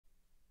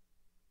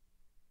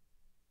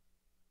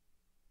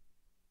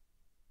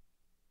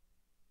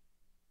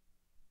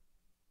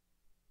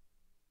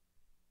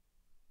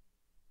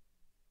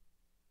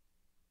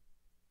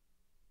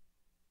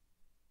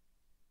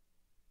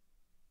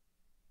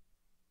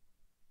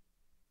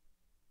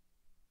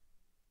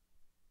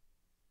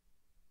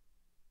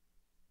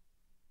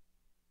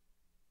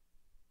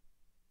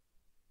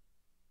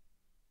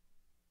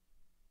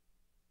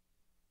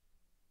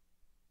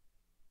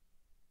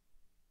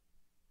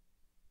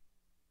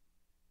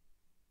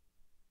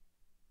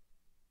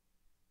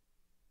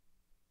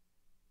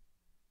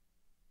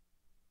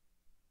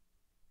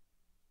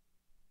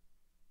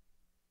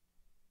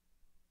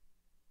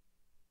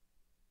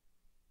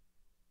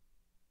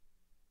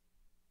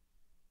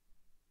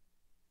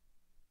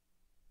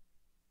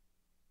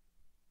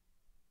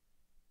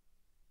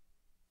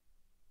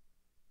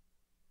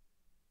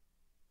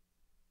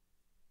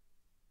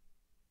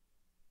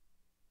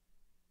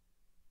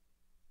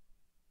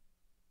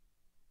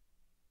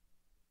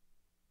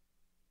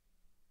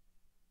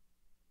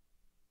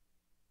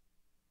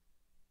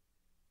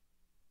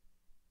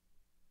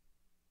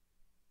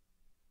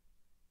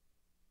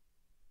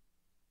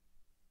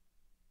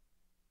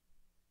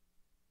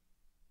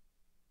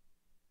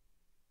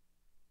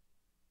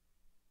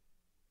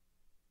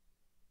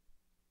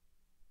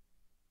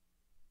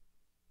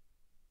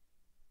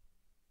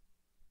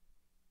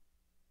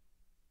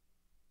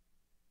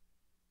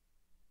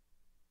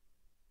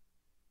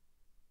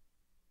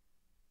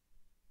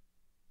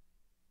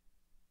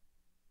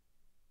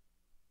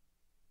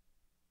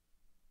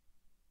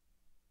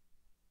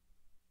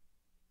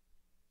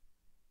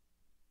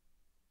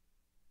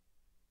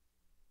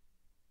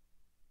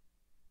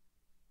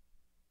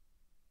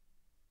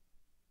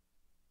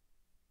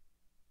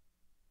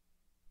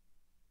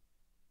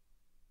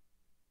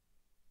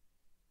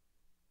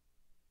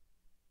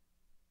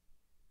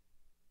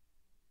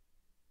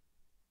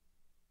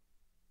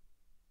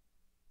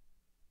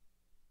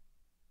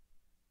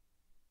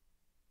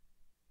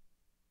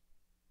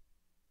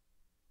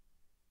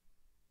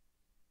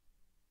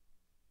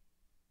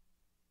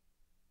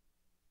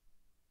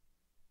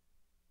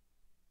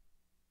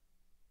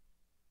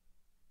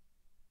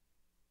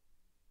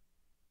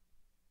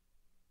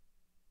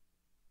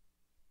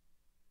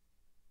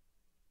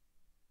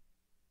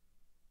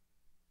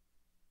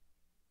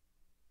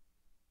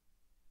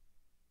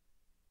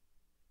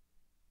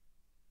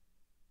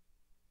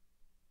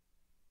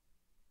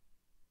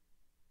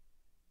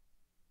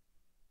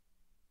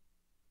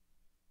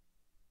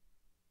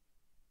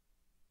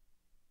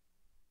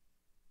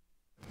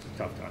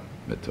tough time.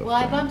 Well,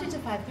 I bumped it to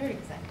 5:30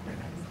 because I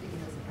was thinking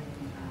it was a break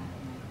in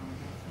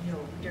you know,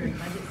 during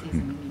budget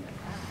season, we meet at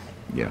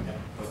 5. Yeah.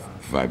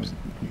 Vibes.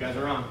 You guys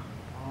are on.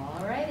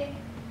 All righty.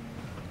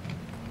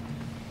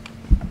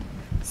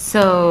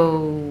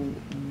 So,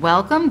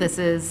 welcome. This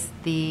is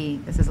a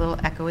little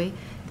echoey.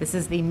 This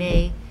is the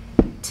May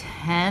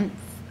 10th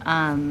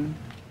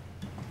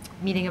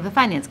meeting of the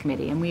Finance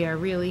Committee, and we are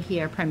really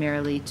here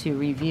primarily to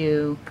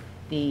review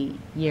the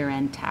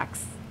year-end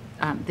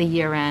the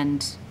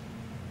year-end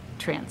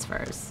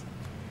transfers,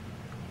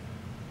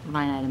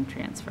 line item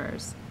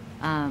transfers.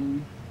 But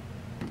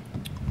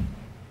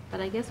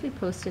I guess we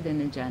posted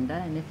an agenda,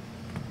 and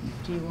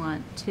do you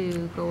want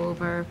to go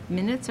over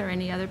minutes or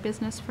any other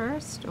business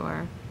first,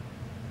 or?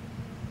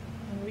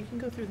 We can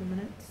go through the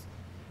minutes.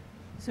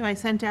 So I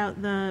sent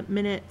out the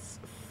minutes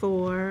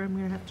for, I'm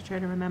going to have to try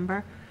to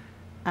remember.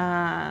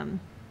 I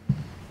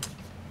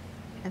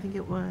think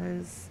it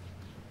was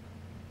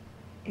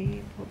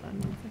hold on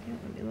 1 second,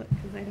 let me look,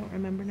 because I don't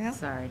remember now.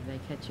 Sorry, did I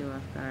catch you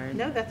off guard?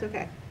 No, that's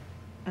okay.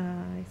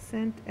 I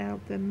sent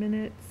out the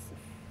minutes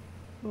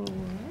for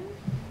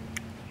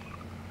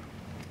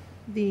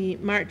the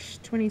March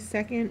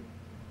 22nd,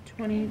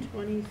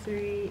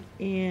 2023,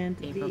 and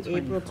the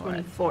April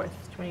 24th,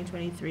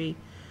 2023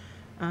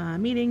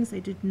 meetings. I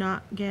did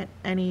not get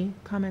any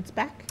comments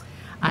back.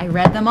 I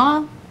read them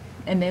all,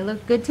 and they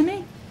look good to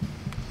me.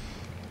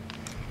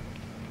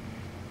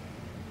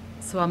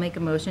 So I'll make a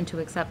motion to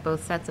accept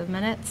both sets of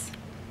minutes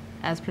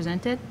as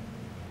presented.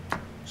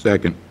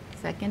 Second.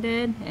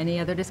 Seconded. Any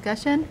other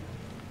discussion?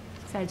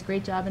 Besides,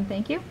 great job and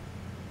thank you.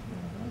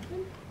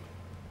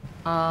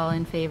 All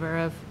in favor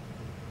of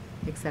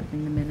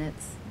accepting the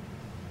minutes?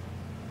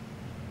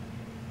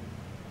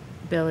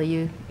 Bill,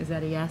 is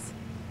that a yes?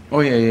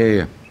 Oh,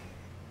 yeah.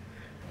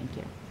 Thank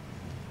you.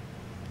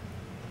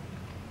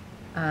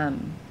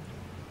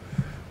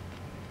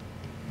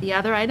 The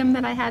other item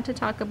that I had to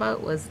talk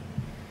about was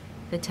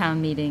the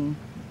town meeting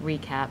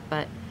recap,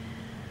 but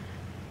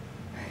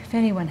if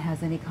anyone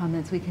has any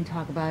comments, we can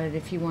talk about it.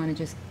 If you want to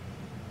just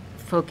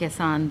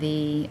focus on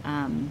the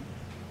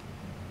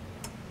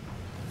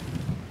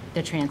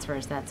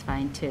transfers, that's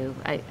fine too.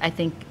 I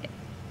think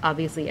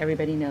obviously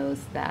everybody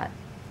knows that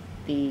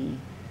the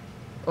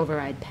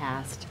override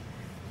passed.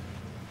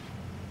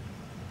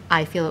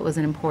 I feel it was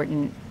an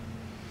important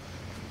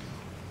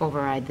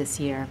override this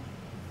year,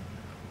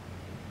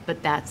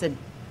 but that's a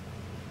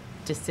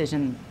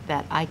decision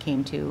that I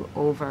came to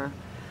over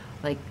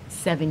like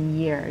 7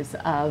 years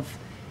of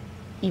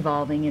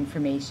evolving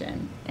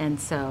information. And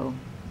so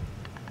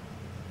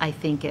I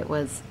think it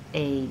was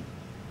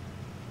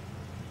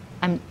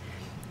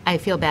I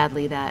feel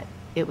badly that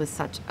it was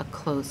such a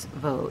close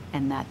vote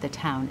and that the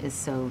town is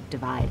so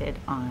divided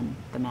on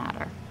the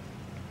matter.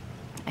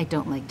 I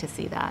don't like to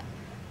see that.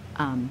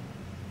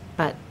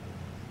 But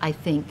I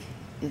think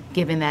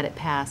given that it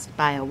passed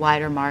by a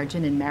wider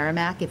margin in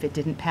Merrimack, if it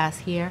didn't pass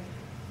here,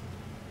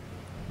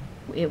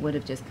 it would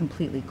have just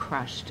completely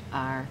crushed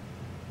our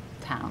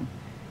town,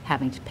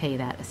 having to pay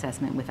that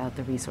assessment without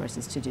the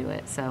resources to do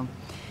it. So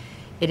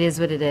it is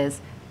what it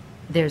is.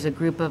 There's a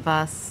group of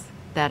us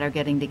that are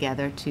getting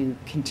together to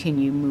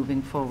continue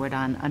moving forward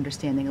on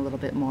understanding a little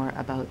bit more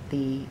about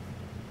the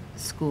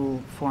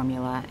school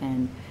formula.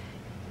 And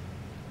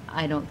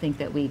I don't think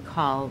that we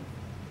call,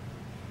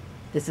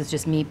 this is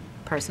just me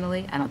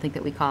personally, I don't think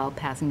that we call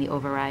passing the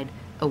override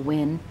a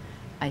win.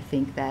 I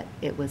think that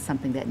it was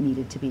something that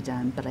needed to be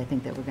done, but I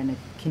think that we're going to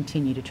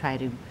continue to try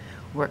to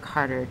work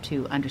harder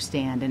to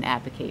understand and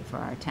advocate for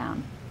our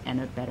town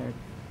and a better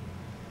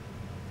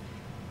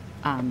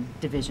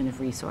division of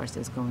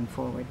resources going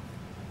forward.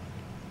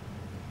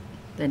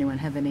 Does anyone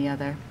have any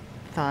other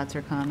thoughts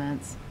or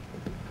comments?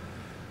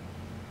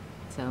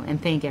 So,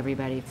 and thank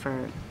everybody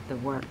for the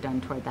work done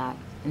toward that,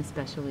 and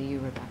especially you,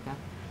 Rebecca.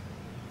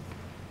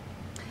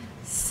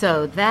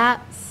 So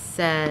that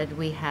said,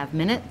 we have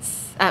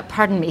minutes,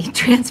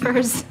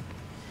 transfers.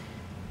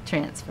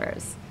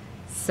 Transfers.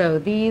 So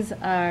these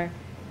are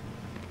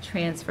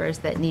transfers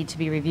that need to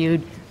be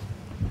reviewed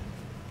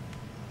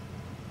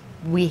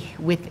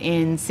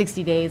within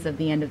 60 days of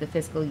the end of the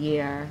fiscal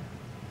year.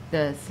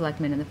 The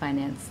selectmen and the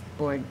finance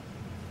board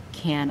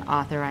can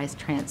authorize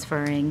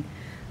transferring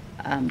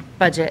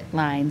budget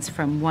lines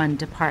from one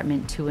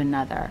department to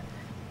another.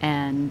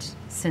 And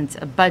since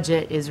a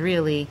budget is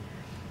really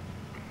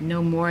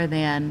no more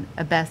than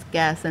a best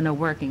guess and a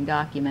working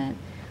document,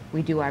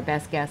 we do our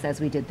best guess,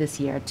 as we did this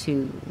year,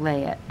 to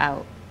lay it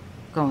out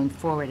going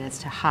forward as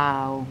to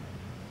how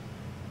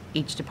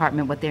each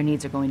department, what their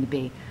needs are going to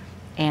be.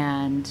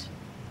 And,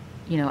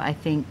 you know, I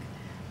think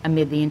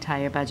amid the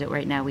entire budget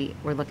right now,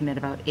 we're looking at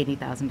about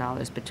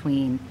 $80,000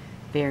 between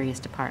various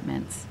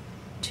departments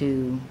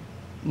to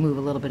move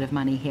a little bit of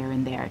money here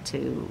and there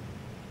to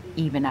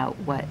even out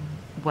what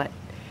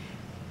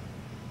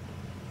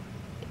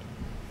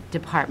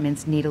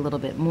departments need a little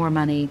bit more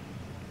money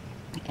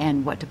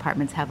and what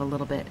departments have a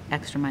little bit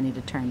extra money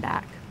to turn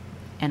back.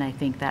 And I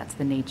think that's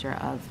the nature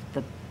of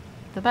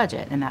the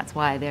budget, and that's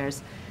why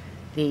there's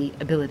the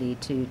ability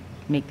to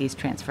make these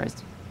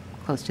transfers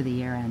close to the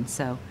year end.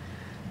 So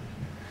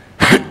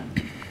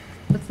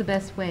What's the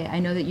best way? I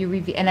know that you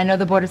and I know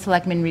the Board of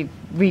Selectmen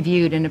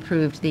reviewed and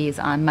approved these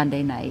on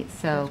Monday night,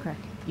 so. That's correct.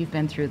 You've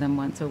been through them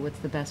once, so what's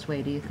the best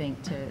way, do you think,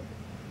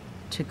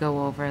 to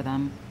go over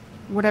them?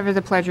 Whatever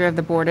the pleasure of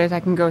the board is, I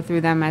can go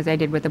through them as I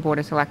did with the Board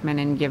of Selectmen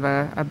and give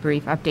a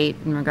brief update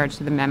in regards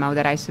to the memo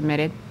that I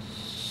submitted.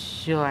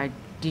 Sure.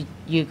 Did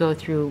you go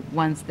through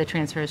once the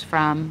transfers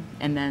from,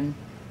 and then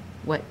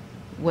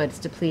what's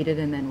depleted,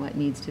 and then what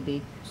needs to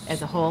be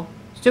as a whole?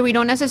 So we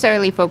don't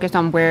necessarily focus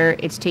on where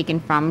it's taken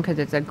from because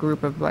it's a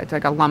group of, it's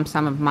like a lump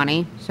sum of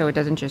money. So it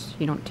doesn't just,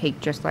 you don't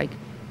take just like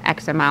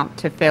X amount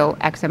to fill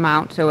X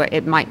amount. So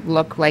it might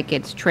look like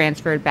it's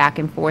transferred back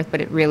and forth,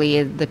 but it really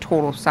is the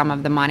total sum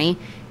of the money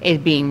is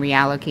being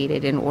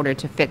reallocated in order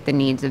to fit the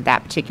needs of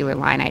that particular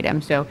line item.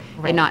 So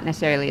Right. it not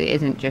necessarily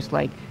isn't just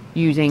like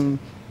using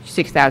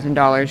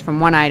 $6,000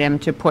 from one item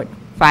to put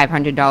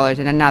 $500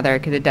 in another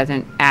because it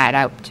doesn't add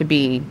up to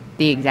be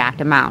the exact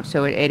amount.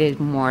 So it is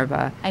more of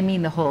a, I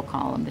mean the whole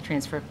column, the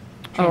transfers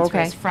Oh,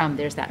 okay. from,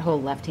 there's that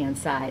whole left-hand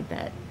side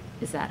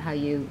is that how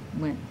you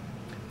went?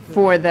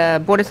 for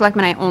the Board of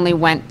Selectmen, I only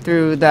went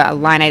through the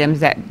line items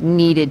that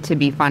needed to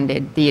be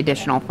funded, the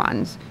additional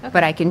funds.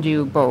 But I can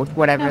do both,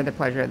 whatever Yeah. the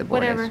pleasure of the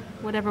board is.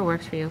 Whatever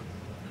works for you.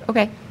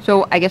 Okay,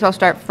 so I guess I'll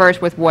start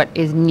first with what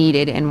is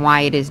needed and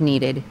why it is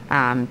needed,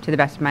 to the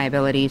best of my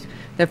abilities.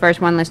 The first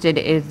one listed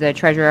is the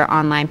treasurer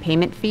online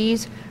payment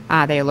fees.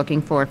 They are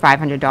looking for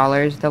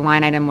 $500. The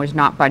line item was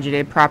not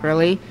budgeted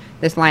properly.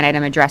 This line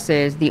item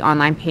addresses the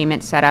online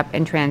payment setup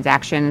and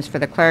transactions for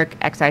the clerk,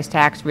 excise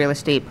tax, real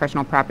estate,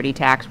 personal property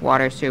tax,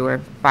 water, sewer,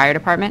 fire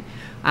department.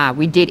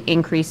 We did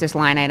increase this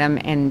line item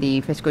in the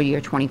fiscal year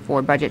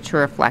 '24 budget to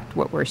reflect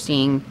what we're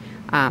seeing.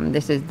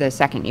 This is the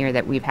second year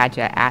that we've had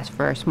to ask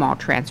for a small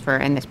transfer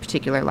in this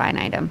particular line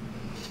item.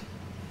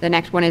 The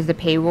next one is the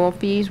payroll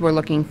fees. We're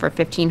looking for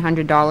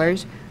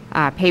 $1,500.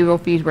 Payroll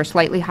fees were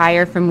slightly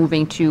higher for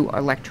moving to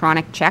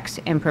electronic checks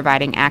and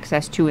providing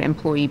access to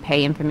employee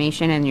pay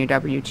information and your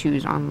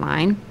W-2s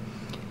online.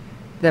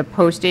 The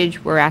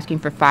postage, we're asking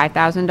for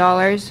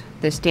 $5,000.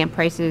 The stamp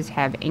prices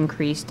have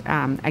increased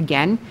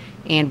again,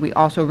 and we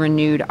also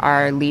renewed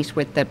our lease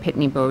with the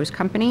Pitney Bowes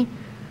Company.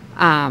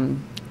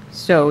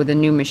 So the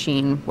new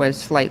machine was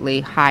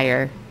slightly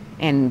higher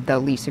in the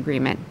lease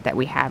agreement that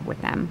we have with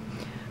them.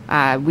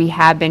 We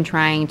have been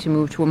trying to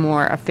move to a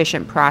more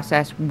efficient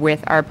process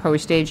with our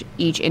postage.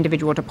 Each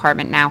individual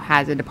department now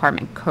has a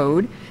department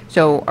code.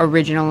 So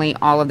originally,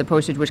 all of the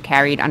postage was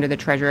carried under the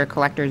treasurer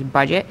collector's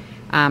budget.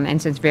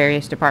 And since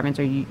various departments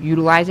are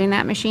utilizing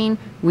that machine,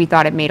 we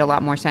thought it made a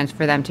lot more sense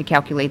for them to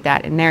calculate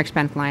that in their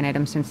expense line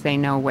item since they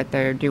know what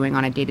they're doing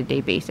on a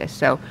day-to-day basis.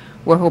 So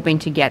we're hoping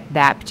to get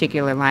that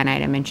particular line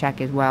item in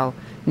check as well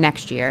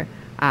next year.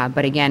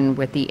 But again,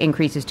 with the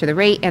increases to the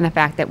rate and the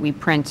fact that we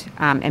print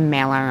and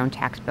mail our own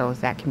tax bills,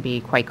 that can be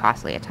quite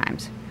costly at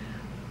times.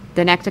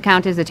 The next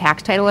account is the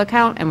tax title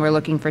account, and we're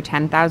looking for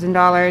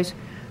 $10,000.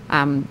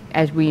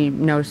 As we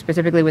know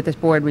specifically with this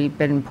board, we've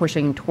been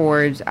pushing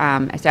towards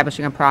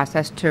establishing a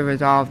process to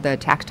resolve the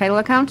tax title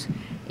accounts,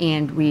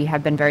 and we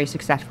have been very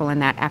successful in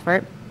that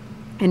effort.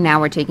 And now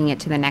we're taking it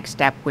to the next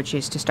step, which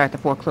is to start the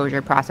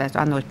foreclosure process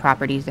on those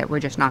properties that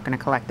we're just not going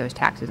to collect those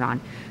taxes on.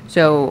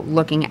 So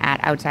looking at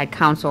outside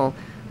counsel,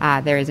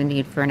 there is a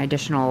need for an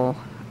additional,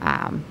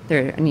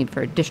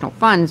 additional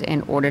funds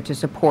in order to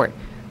support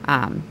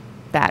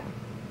that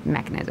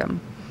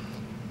mechanism.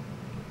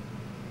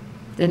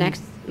 The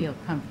next, Feel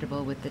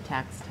comfortable with the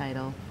tax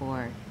title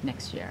for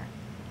next year?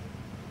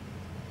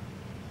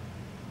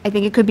 I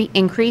think it could be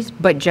increased,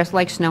 but just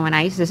like snow and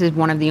ice, this is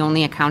one of the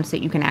only accounts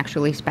that you can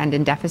actually spend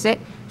in deficit.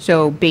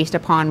 So based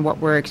upon what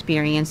we're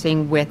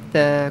experiencing with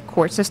the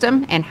court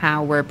system and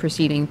how we're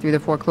proceeding through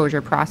the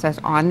foreclosure process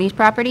on these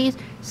properties,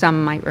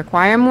 some might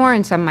require more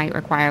and some might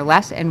require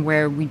less, and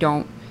where we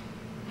don't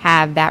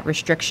have that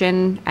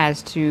restriction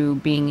as to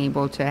being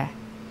able to,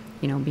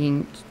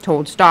 being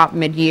told stop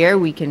mid-year,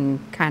 we can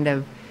kind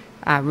of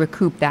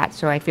recoup that.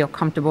 So I feel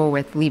comfortable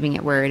with leaving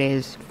it where it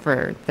is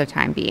for the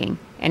time being.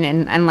 And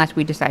unless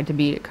we decide to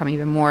become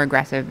even more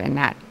aggressive in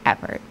that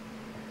effort.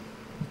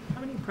 How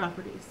many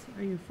properties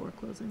are you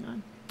foreclosing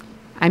on?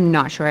 I'm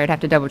not sure. I'd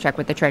have to double check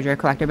with the treasurer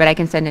collector, but I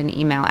can send an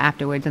email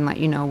afterwards and let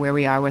you know where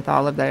we are with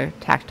all of the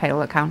tax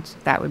title accounts.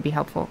 That would be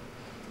helpful.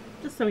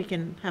 Just so we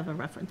can have a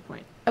reference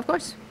point. Of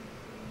course.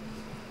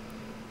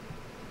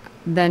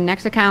 The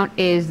next account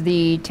is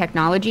the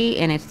technology,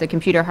 and it's the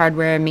computer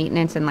hardware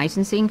maintenance and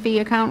licensing fee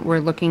account. We're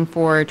looking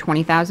for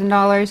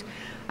 $20,000.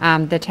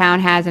 The town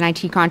has an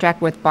IT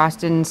contract with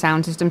Boston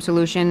Sound System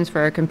Solutions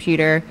for a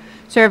computer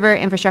server,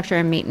 infrastructure,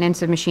 and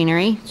maintenance of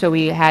machinery. So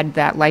we had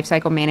that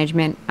lifecycle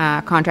management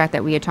contract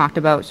that we had talked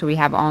about. So we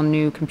have all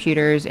new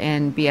computers,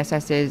 and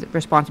BSS is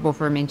responsible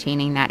for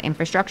maintaining that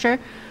infrastructure.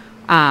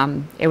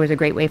 It was a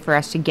great way for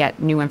us to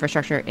get new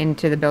infrastructure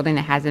into the building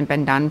that hasn't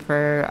been done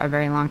for a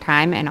very long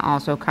time, and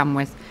also come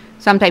with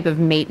some type of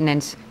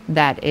maintenance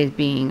that is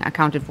being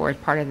accounted for as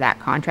part of that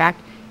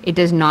contract. It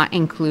does not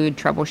include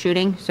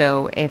troubleshooting,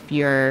 so if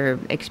you're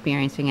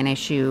experiencing an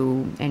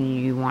issue and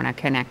you want to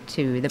connect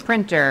to the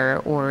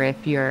printer, or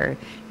if you're,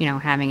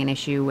 having an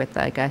issue with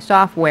like a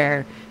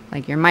software,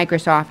 like your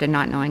Microsoft and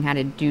not knowing how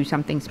to do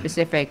something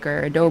specific,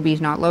 or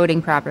Adobe's not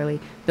loading properly,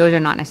 those are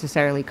not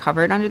necessarily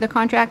covered under the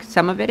contract.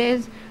 Some of it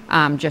is,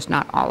 just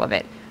not all of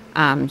it.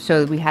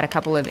 So we had a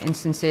couple of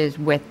instances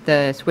with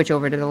the switch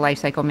over to the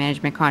lifecycle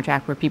management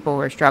contract where people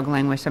were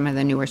struggling with some of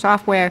the newer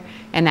software,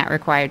 and that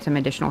required some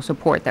additional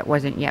support that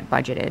wasn't yet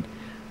budgeted.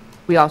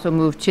 We also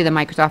moved to the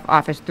Microsoft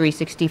Office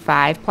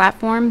 365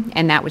 platform,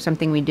 and that was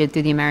something we did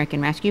through the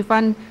American Rescue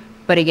Fund.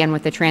 But again,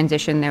 with the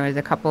transition, there was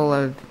a couple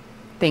of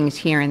things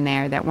here and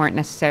there that weren't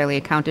necessarily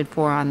accounted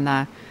for on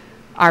the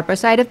ARPA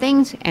side of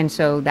things, and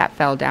so that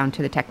fell down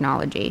to the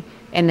technology.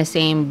 And the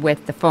same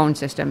with the phone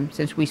system,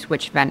 since we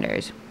switched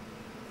vendors.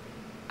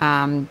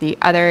 The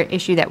other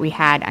issue that we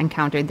had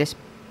encountered this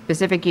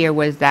specific year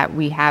was that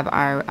we have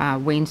our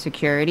Wayne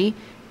Security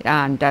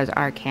does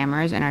our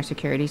cameras and our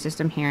security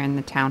system here in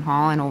the town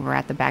hall and over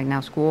at the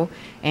Bagnell School,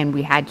 and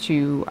we had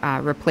to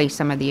replace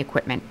some of the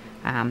equipment.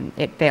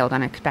 It failed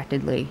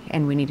unexpectedly,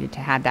 and we needed to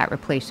have that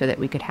replaced so that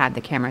we could have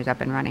the cameras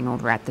up and running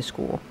over at the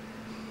school.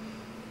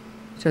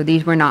 So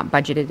these were not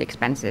budgeted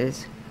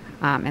expenses,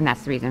 and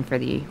that's the reason for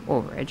the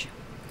overage.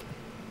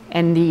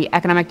 In the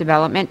Economic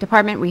Development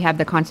Department, we have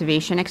the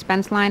conservation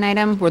expense line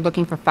item. We're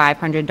looking for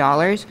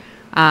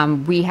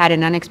 $500. We had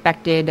an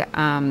unexpected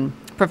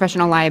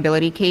professional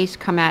liability case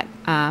come at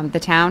the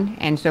town,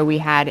 and so we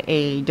had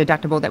a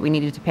deductible that we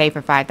needed to pay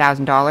for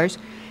 $5,000,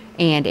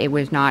 and it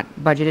was not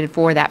budgeted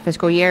for that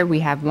fiscal year. We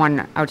have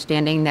one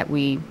outstanding that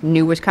we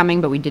knew was coming,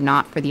 but we did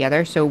not for the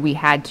other, so we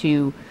had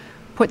to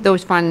put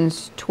those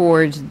funds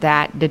towards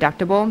that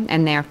deductible,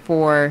 and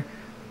therefore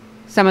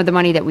some of the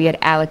money that we had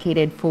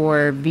allocated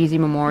for VZ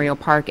Memorial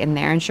Park and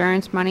their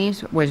insurance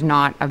monies was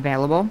not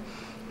available.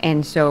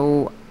 And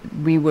so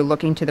we were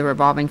looking to the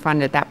revolving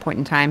fund at that point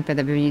in time for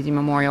the VZ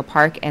Memorial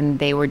Park, and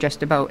they were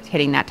just about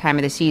hitting that time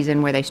of the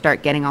season where they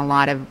start getting a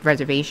lot of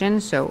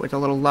reservations, so it was a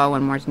little low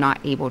and was not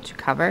able to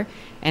cover,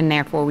 and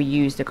therefore we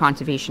used the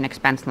conservation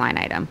expense line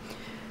item.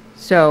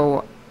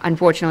 So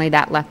unfortunately,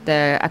 that left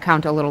the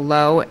account a little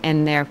low,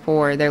 and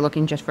therefore they're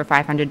looking just for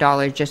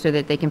 $500 just so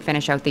that they can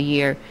finish out the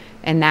year,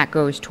 and that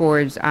goes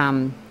towards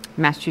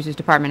Massachusetts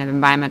Department of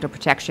Environmental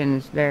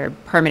Protection's their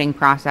permitting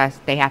process.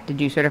 They have to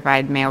do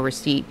certified mail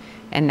receipt,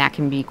 and that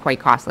can be quite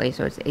costly,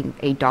 so it's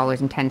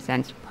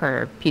 $8.10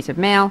 per piece of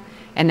mail.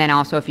 And then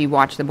also, if you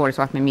watch the Board of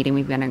Selectmen meeting,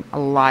 we've gotten a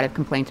lot of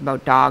complaints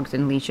about dogs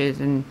and leashes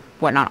and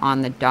whatnot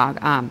on the dog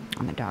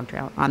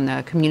trail, on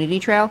the community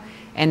trail,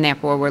 and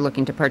therefore we're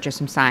looking to purchase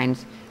some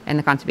signs, and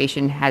the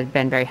conservation has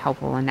been very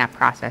helpful in that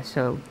process,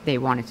 so they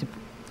wanted to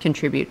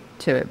contribute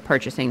to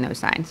purchasing those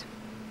signs.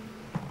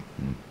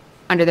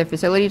 Under the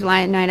facilities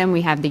line item,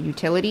 we have the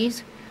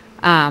utilities,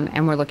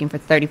 and we're looking for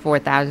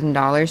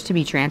 $34,000 to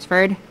be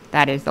transferred.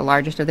 That is the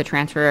largest of the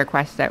transfer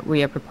requests that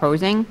we are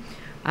proposing.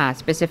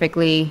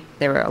 Specifically,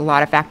 there were a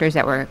lot of factors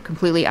that were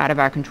completely out of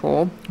our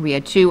control. We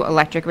had 2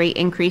 electric rate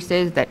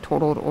increases that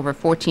totaled over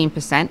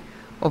 14%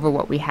 over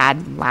what we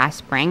had last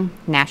spring.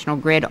 National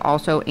Grid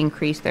also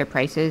increased their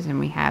prices,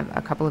 and we have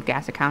a couple of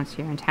gas accounts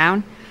here in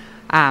town.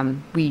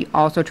 We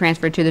also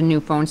transferred to the new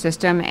phone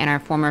system, and our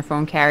former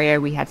phone carrier,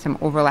 we had some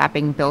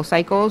overlapping bill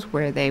cycles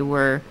where they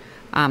were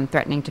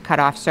threatening to cut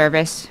off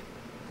service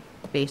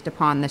based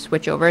upon the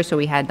switchover. So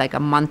we had like a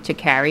month to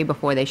carry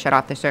before they shut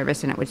off the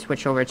service and it would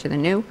switch over to the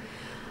new.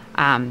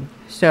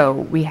 So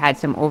we had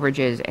some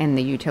overages in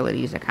the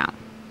utilities account.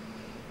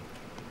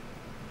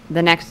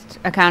 The next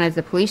account is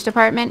the police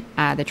department.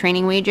 The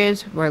training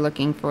wages, we're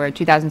looking for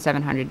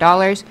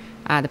 $2,700.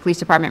 The police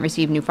department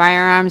received new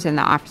firearms, and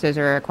the officers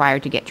are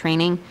required to get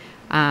training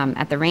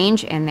at the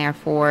range, and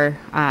therefore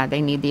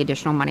they need the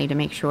additional money to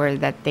make sure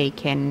that they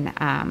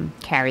can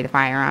carry the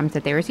firearms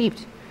that they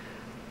received.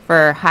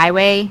 For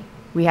highway,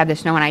 we have the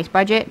snow and ice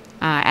budget.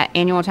 At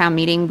annual town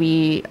meeting,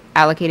 we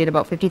allocated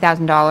about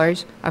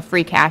 $50,000 of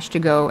free cash to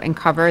go and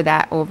cover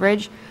that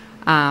overage.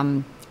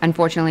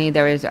 Unfortunately,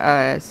 there was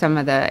some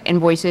of the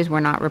invoices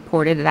were not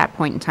reported at that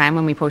point in time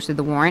when we posted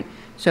the warrant,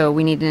 so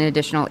we need an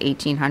additional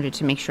 $1,800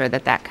 to make sure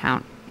that that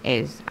count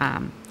is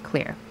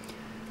clear.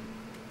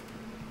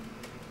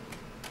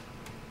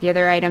 The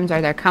other items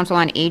are their Council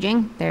on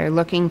Aging. They're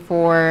looking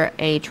for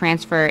a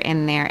transfer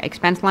in their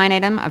expense line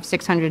item of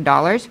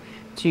 $600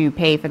 to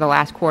pay for the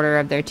last quarter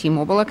of their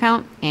T-Mobile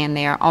account, and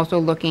they are also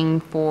looking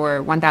for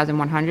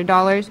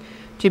 $1,100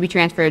 to be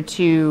transferred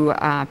to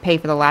pay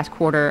for the last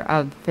quarter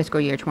of fiscal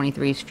year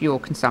 23's fuel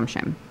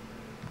consumption.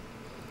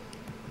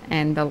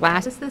 And the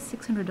last... Does the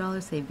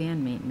 $600 say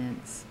van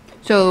maintenance?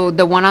 So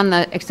the one on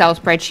the Excel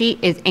spreadsheet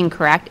is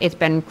incorrect. It's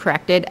been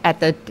corrected at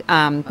the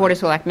Board of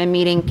Selectmen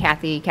meeting.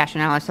 Selectman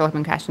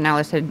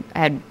Castellalis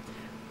had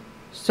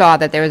saw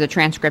that there was a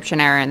transcription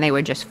error and they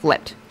were just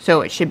flipped.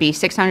 So it should be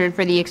 $600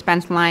 for the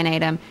expense line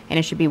item, and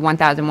it should be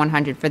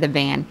 $1,100 for the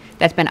van.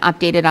 That's been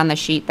updated on the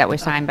sheet that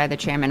was signed by the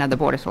chairman of the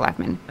Board of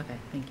Selectmen. Okay,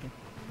 thank you.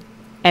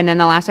 And then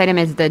the last item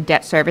is the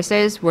debt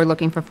services. We're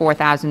looking for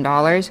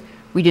 $4,000.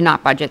 We did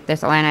not budget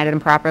this line item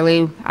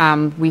properly.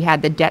 We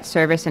had the debt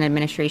service and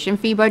administration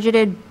fee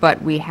budgeted,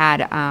 but we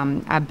had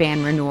a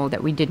ban renewal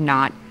that we did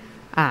not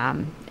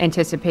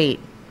anticipate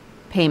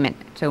payment,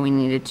 so we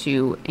needed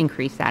to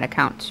increase that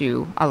account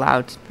to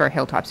allow for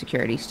Hilltop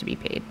Securities to be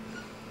paid.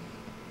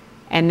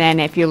 And then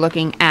if you're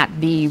looking at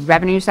the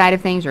revenue side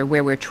of things, or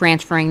where we're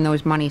transferring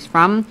those monies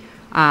from,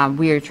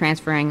 we are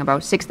transferring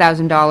about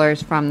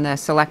 $6,000 from the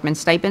selectmen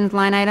stipends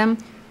line item.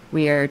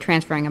 We are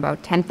transferring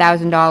about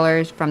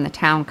 $10,000 from the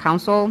town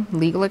council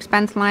legal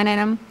expense line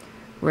item.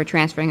 We're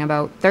transferring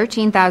about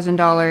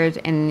 $13,000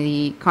 in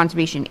the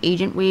conservation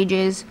agent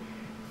wages,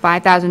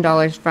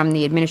 $5,000 from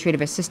the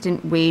administrative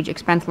assistant wage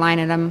expense line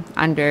item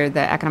under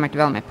the Economic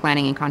Development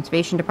Planning and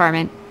Conservation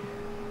Department.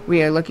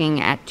 We are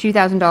looking at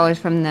 $2,000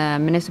 from the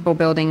municipal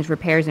buildings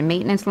repairs and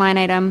maintenance line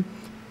item.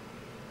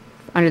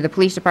 Under the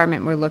police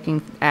department, we're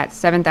looking at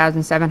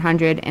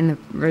 $7,700 in the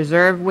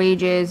reserve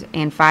wages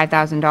and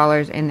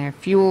 $5,000 in their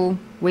fuel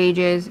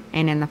wages.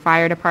 And in the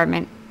fire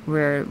department,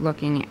 we're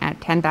looking at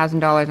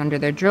 $10,000 under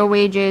their drill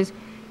wages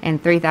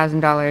and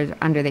 $3,000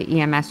 under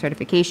the EMS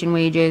certification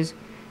wages.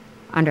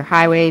 Under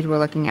highways, we're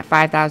looking at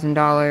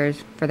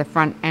 $5,000 for the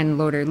front end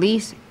loader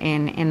lease.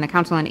 And in the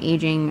council on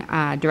aging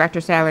director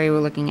salary, we're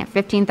looking at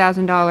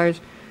 $15,000.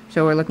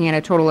 So we're looking at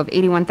a total of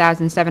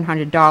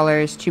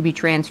 $81,700 to be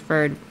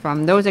transferred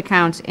from those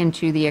accounts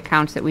into the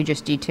accounts that we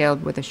just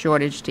detailed, with a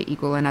shortage to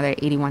equal another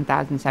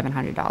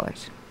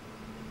 $81,700.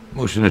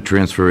 Motion to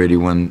transfer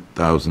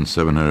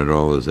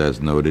 $81,700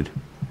 as noted.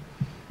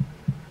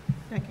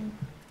 Second.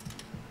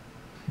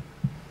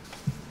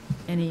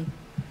 Any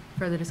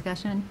further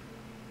discussion?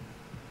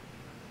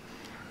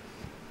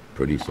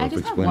 Pretty I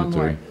just have one more.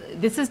 self-explanatory.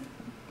 This is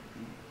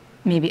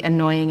maybe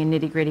annoying and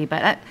nitty-gritty,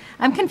 but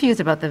I'm confused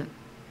about the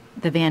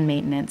van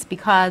maintenance,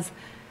 because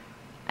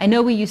I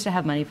know we used to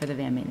have money for the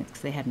van maintenance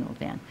because they had an old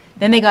van.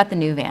 Then they got the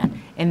new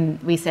van,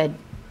 and we said,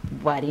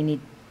 why do you need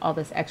all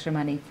this extra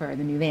money for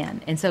the new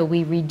van? And so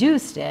we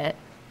reduced it,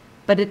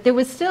 but there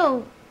was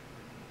still,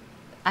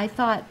 I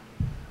thought,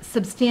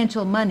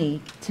 substantial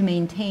money to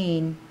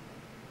maintain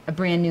a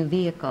brand-new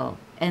vehicle.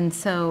 And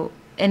so,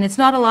 and it's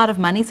not a lot of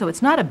money, so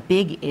it's not a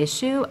big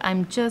issue.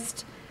 I'm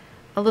just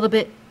a little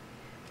bit,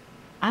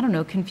 I don't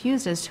know,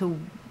 confused as to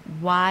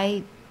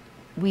why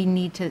we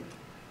need to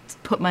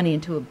put money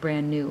into a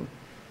brand-new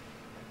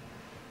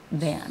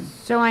van.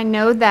 So I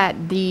know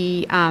that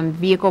the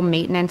vehicle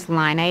maintenance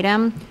line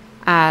item,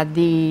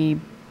 the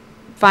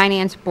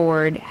finance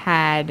board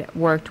had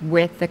worked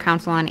with the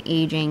Council on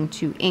Aging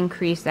to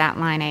increase that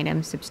line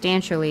item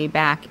substantially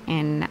back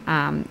in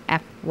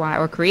FY,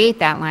 or create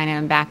that line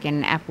item back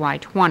in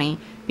FY20,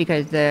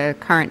 because the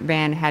current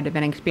van had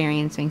been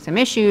experiencing some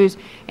issues,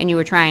 and you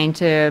were trying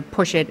to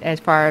push it as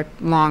far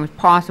along as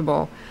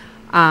possible.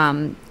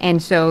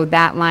 And so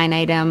that line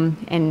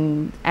item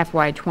in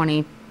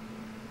FY20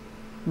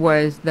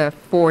 was the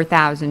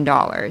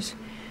 $4,000.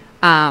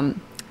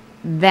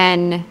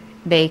 Then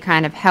they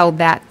kind of held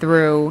that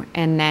through,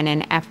 and then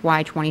in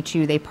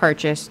FY22, they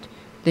purchased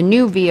the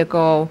new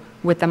vehicle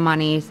with the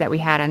monies that we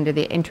had under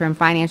the interim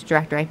finance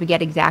director. I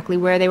forget exactly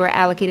where they were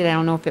allocated. I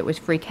don't know if it was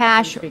free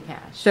cash. Free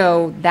cash.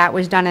 So that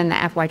was done in the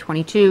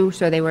FY22,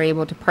 so they were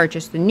able to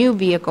purchase the new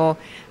vehicle.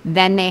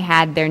 Then they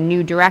had their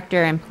new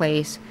director in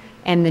place,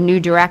 and the new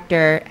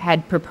director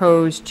had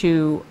proposed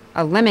to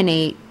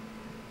eliminate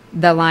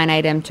the line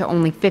item to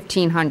only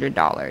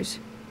 $1,500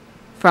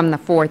 from the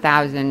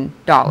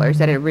 $4,000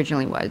 that it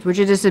originally was, which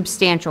is a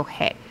substantial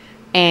hit.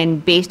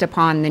 And based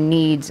upon the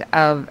needs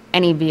of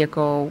any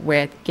vehicle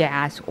with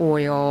gas,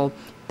 oil,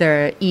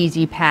 the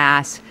easy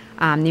pass,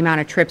 the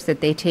amount of trips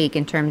that they take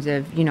in terms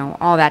of, you know,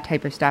 all that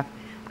type of stuff,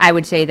 I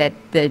would say that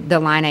the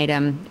line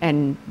item,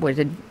 and we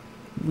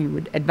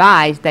would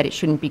advise that it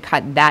shouldn't be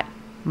cut that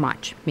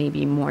much,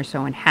 maybe more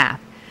so in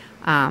half.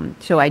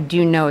 So I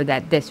do know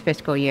that this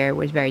fiscal year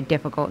was very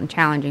difficult and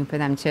challenging for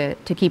them to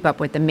keep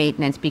up with the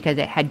maintenance, because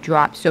it had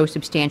dropped so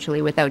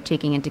substantially without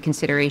taking into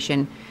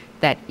consideration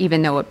that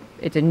even though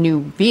it's a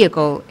new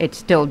vehicle, it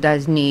still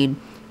does need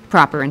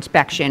proper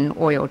inspection,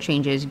 oil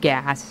changes,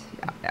 gas,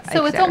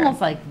 So it's et cetera.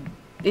 almost like,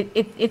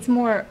 it's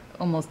more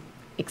almost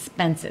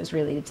expenses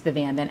related to the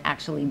van than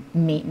actually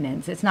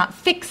maintenance. It's not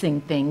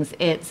fixing things,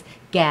 it's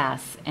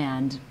gas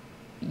and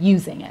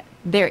using it.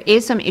 There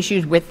is some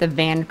issues with the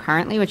van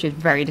currently, which is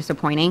very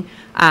disappointing.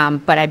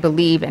 But I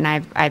believe, and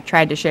I've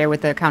tried to share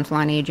with the Council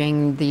on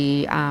Aging,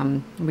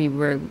 we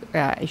were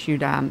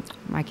issued,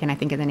 why can't I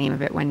think of the name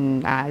of it,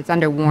 when it's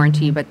under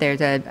warranty, but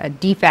there's a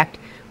defect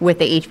with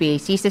the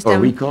HVAC system. Oh,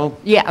 recall?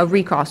 Yeah, a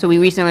recall. So we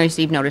recently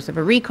received notice of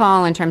a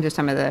recall in terms of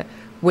some of the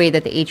way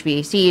that the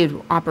HVAC is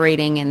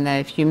operating, and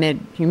the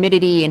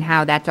humidity and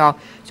how that's all.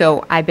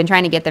 So I've been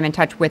trying to get them in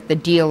touch with the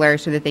dealer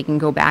so that they can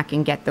go back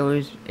and get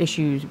those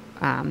issues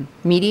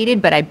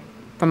mediated. But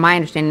from my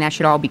understanding, that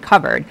should all be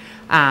covered.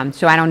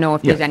 So I don't know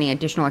if there's Yeah. any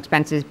additional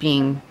expenses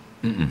being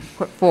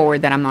put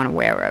forward that I'm not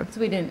aware of. So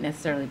we didn't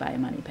necessarily buy a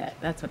money pit.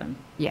 That's what I'm,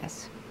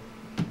 Yes.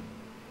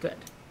 good.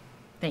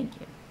 Thank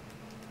you.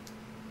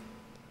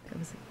 That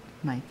was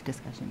my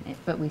discussion,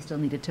 but we still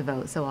needed to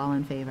vote, so all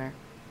in favor?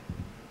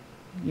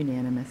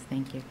 Unanimous,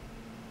 thank you.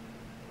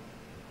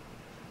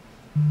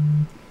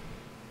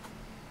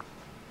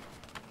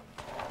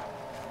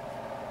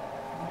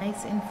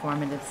 Nice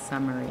informative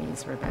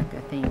summaries,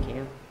 Rebecca, thank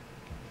you.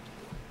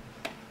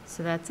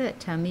 So that's it,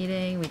 town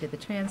meeting, we did the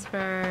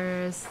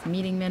transfers,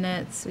 meeting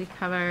minutes, we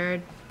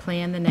covered,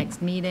 plan the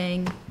next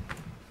meeting.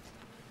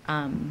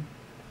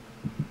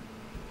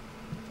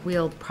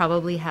 We'll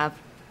probably have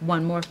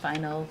one more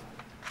final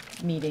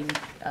meeting,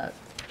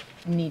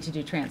 need to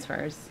do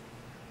transfers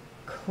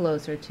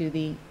closer to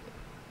the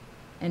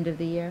end of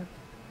the year.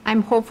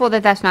 I'm hopeful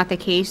that that's not the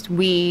case.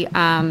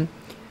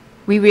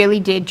 We really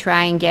did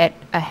try and get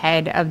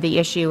ahead of the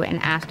issue and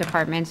ask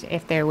departments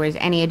if there was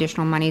any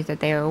additional monies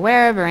that they were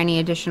aware of or any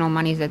additional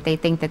monies that they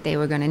think that they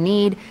were going to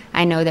need.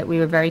 I know that we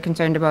were very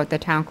concerned about the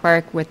town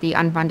clerk with the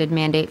unfunded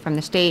mandate from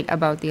the state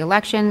about the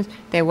elections.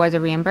 There was a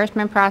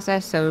reimbursement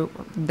process, so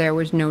there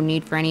was no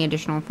need for any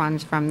additional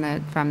funds from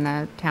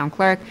the town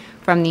clerk.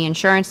 From the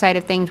insurance side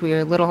of things, we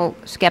were a little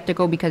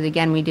skeptical because,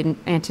 again, we didn't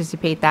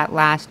anticipate that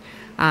last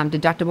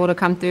deductible to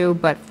come through,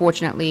 but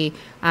fortunately,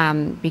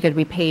 because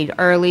we paid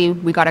early,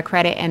 we got a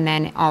credit, and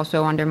then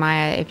also under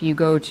Maya, if you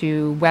go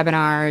to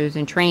webinars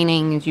and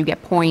trainings, you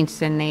get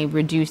points, and they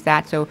reduce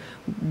that, so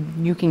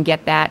you can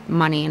get that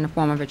money in the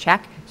form of a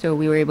check. So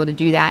we were able to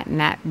do that, and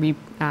that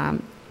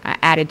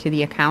added to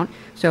the account,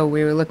 so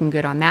we were looking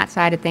good on that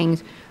side of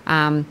things.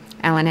 Ellen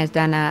has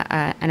done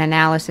an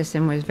analysis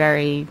and was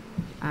very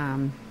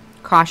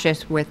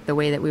cautious with the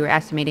way that we were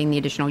estimating the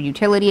additional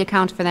utility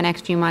accounts for the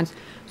next few months.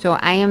 So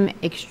I am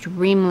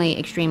extremely,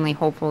 extremely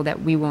hopeful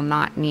that we will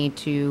not need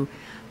to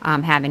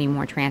have any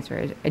more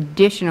transfers.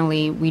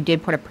 Additionally, we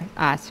did put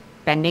a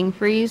spending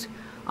freeze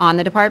on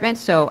the department.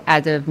 So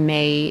as of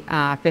May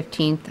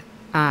 15th,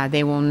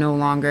 they will no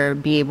longer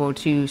be able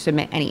to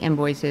submit any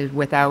invoices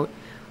without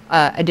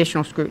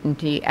additional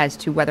scrutiny as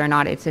to whether or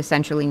not it's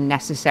essentially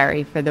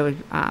necessary for those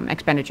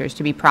expenditures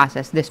to be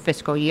processed this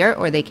fiscal year,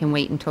 or they can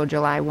wait until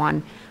July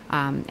 1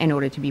 in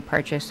order to be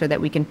purchased, so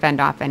that we can fend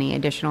off any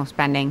additional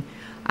spending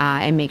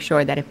and make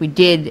sure that if we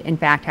did, in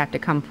fact, have to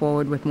come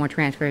forward with more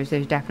transfers,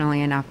 there's definitely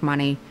enough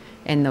money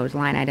in those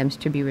line items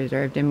to be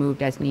reserved and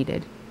moved as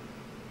needed.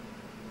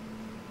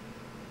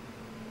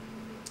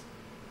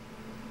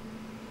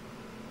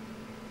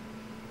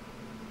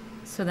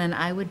 So then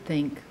I would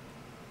think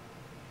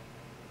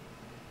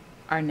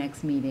our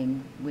next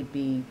meeting would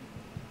be,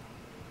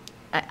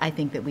 I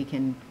think that we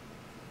can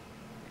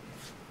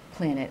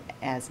plan it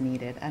as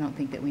needed. I don't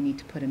think that we need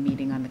to put a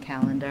meeting on the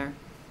calendar.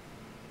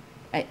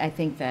 I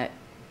think that,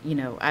 you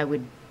know, I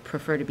would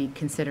prefer to be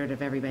considerate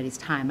of everybody's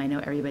time. I know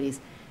everybody's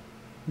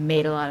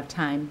made a lot of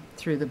time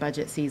through the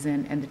budget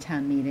season and the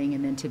town meeting,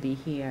 and then to be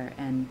here,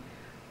 and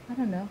I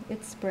don't know,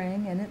 it's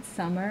spring and it's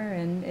summer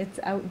and it's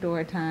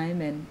outdoor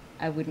time, and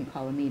I wouldn't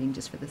call a meeting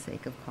just for the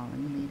sake of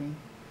calling a meeting.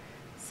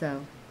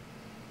 So,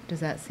 does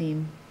that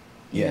seem,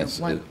 you Yes.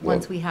 know, well,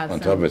 once we have On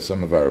top of some, it,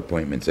 some of our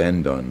appointments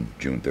end on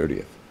June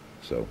 30th,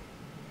 so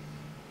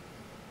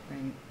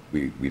right,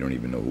 we don't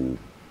even know who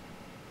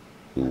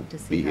will love to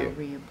see be how here.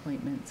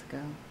 reappointments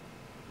go.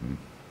 Mm.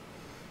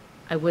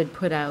 I would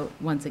put out,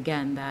 once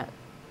again, that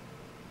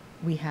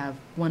we have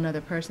one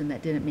other person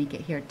that didn't make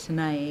it here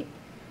tonight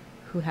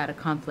who had a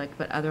conflict,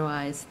 but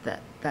otherwise,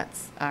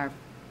 that's our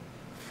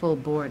full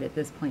board at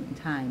this point in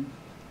time.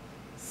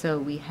 So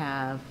we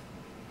have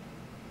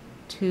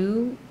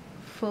 2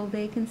 full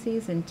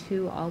vacancies and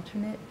 2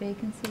 alternate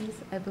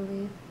vacancies, I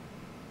believe.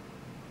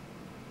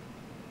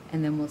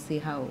 And then we'll see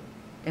how,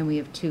 and we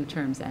have 2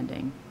 terms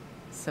ending,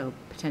 so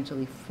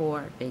potentially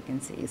 4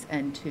 vacancies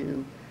and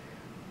 2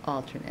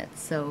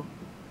 alternates. So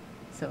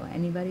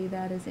anybody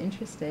that is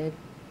interested,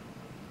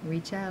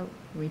 reach out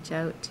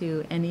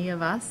to any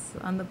of us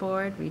on the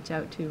board, reach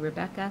out to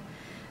Rebecca,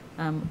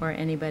 or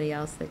anybody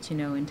else that you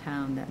know in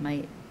town that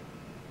might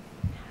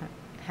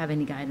have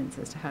any guidance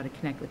as to how to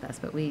connect with us.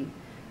 But we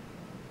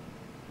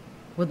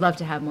would love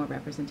to have more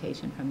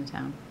representation from the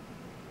town.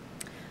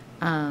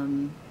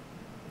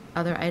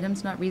 Other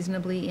items not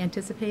reasonably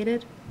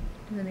anticipated?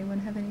 Does anyone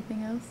have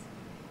anything else?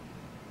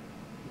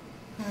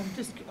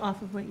 Just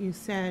off of what you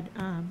said,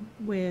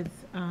 with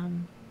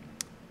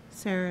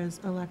Sarah's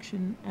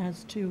election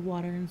as to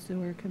Water and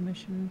Sewer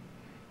Commission,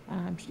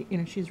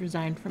 she's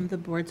resigned from the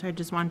board, so I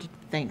just wanted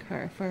to thank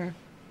her for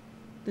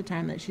the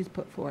time that she's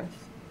put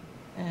forth.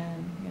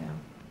 And,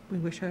 I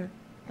wish her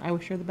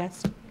the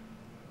best.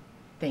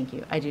 Thank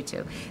you, I do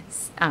too.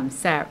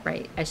 Sarah,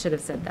 right, I should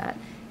have said that.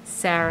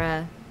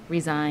 Sarah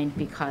resigned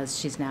because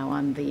she's now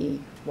on the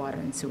Water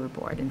and Sewer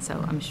Board, and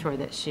so I'm sure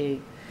that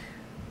she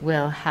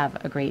will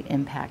have a great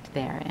impact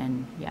there,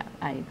 and yeah,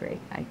 I agree.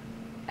 I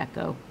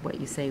echo what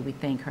you say. We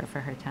thank her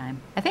for her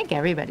time. I thank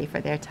everybody for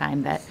their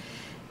time that,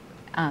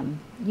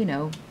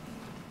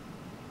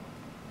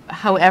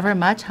 however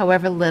much,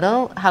 however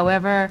little,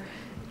 however,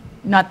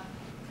 not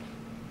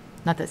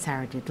that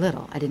Sarah did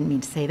little, I didn't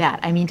mean to say that.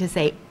 I mean to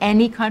say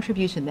any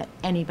contribution that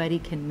anybody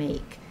can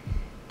make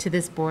to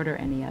this board or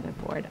any other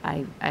board,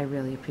 I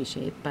really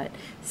appreciate. But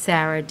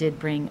Sarah did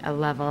bring a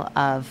level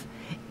of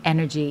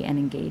energy and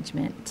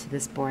engagement to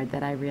this board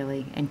that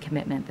and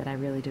commitment that I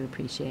really do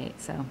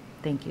appreciate. So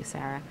thank you,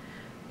 Sarah.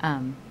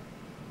 And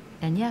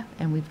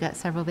we've got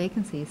several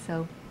vacancies,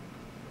 so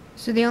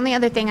So the only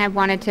other thing I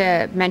wanted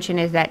to mention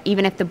is that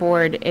even if the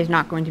board is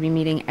not going to be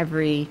meeting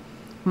every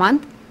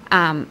month,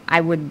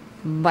 I would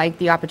like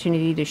the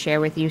opportunity to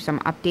share with you some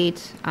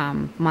updates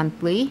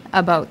monthly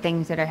about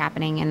things that are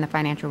happening in the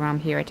financial realm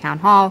here at Town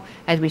Hall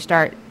as we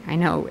start. I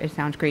know it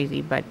sounds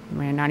crazy, but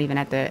we're not even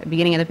at the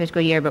beginning of the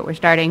fiscal year, but we're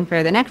starting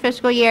for the next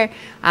fiscal year.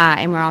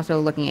 And we're also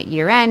looking at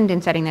year end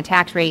and setting the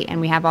tax rate. And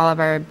we have all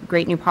of our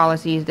great new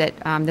policies that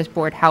this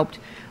board helped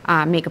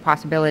make a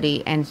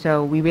possibility. And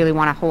so we really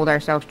want to hold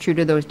ourselves true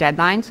to those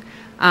deadlines.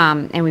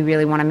 And we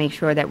really want to make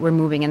sure that we're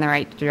moving in the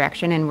right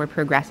direction and we're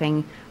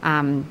progressing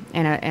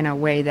in a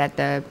way that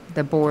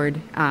the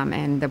board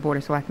and the Board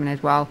of Selectmen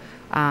as well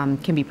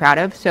can be proud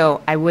of.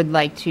 So I would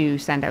like to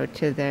send out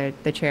to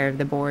the chair of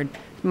the board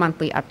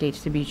monthly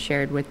updates to be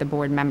shared with the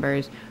board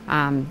members.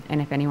 And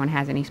if anyone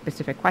has any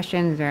specific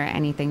questions or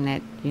anything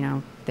that,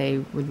 they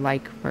would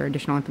like for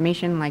additional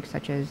information, like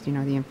such as, the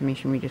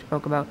information we just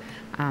spoke about,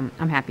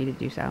 I'm happy to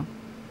do so.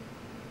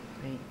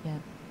 Great, yeah.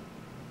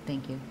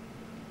 Thank you.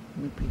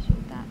 We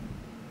appreciate that.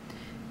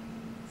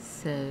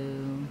 So,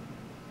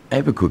 I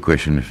have a quick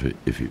question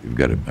if you've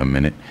got a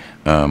minute.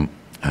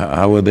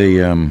 How are they,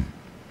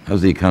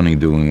 how's the accounting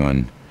doing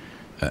on,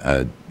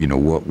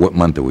 what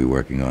month are we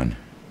working on?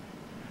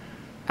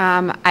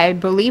 I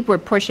believe we're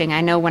pushing. I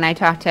know when I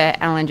talked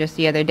to Ellen just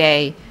the other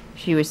day,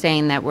 she was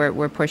saying that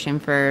we're pushing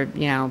for,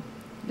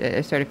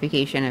 a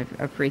certification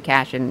of free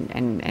cash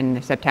in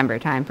the September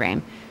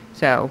timeframe.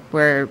 So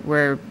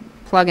we're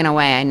plugging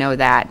away. I know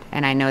that.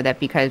 And I know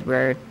that because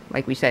we're,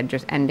 like we said,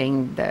 just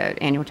ending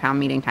the annual town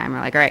meeting time.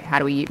 We're like, all right, how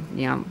do we,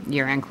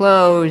 year-end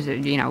close,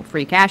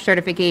 free cash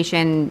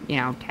certification,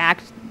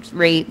 tax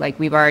rate, like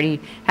we've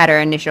already had our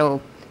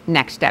initial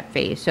next step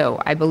phase.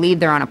 So I believe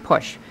they're on a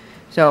push.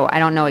 So I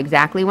don't know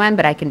exactly when,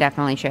 but I can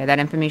definitely share that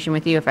information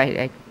with you if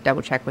I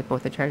double check with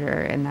both the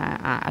treasurer and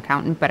the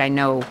accountant. But I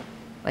know,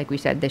 like we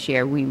said, this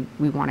year we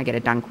want to get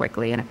it done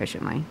quickly and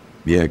efficiently.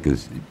 Yeah,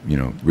 because,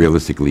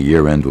 realistically,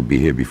 year end will be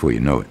here before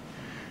you know it.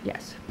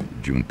 Yes.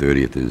 June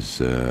 30th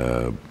is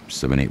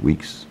 7-8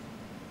 weeks.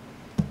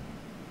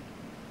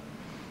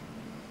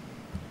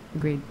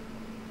 Agreed.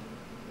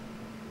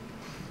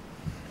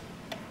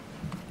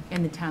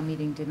 and the town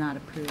meeting did not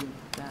approve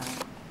the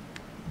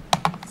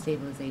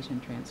stabilization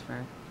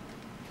transfer.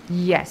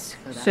 Yes,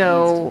 So that needs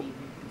so to be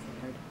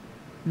reconsidered.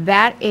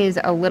 that is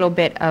a little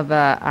bit of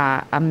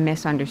a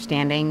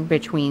misunderstanding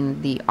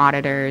between the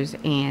auditors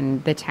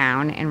and the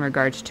town in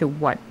regards to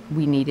what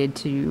we needed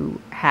to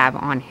have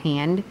on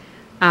hand.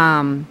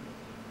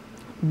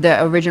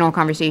 The original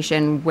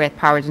conversation with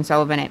Powers and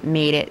Sullivan, it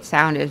made it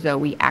sound as though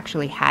we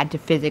actually had to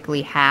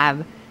physically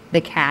have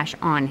the cash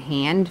on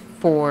hand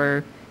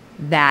for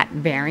that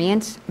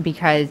variance,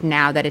 because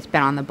now that it's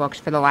been on the books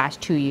for the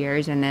last 2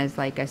 years and there's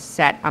like a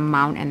set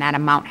amount and that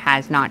amount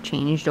has not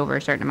changed over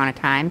a certain amount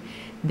of time,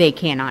 they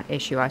cannot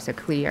issue us a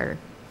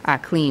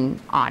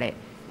clean audit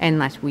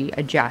unless we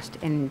adjust.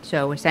 And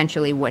so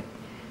essentially what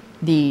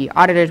the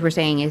auditors were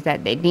saying is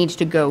that it needs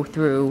to go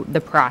through the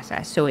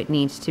process, so it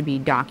needs to be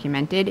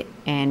documented,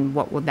 and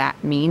what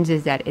that means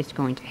is that it's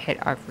going to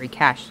hit our free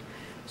cash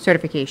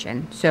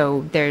certification.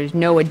 So there's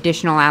no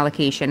additional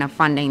allocation of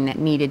funding that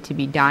needed to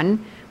be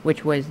done,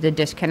 which was the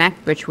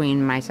disconnect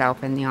between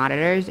myself and the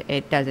auditors.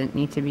 It doesn't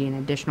need to be an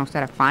additional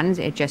set of funds,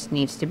 it just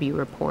needs to be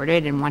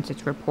reported, and once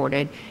it's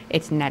reported,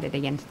 it's netted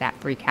against that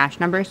free cash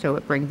number, so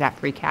it brings that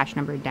free cash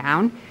number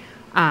down,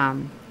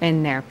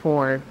 and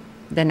therefore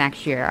the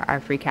next year our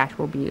free cash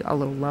will be a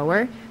little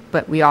lower.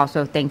 But we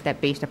also think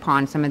that based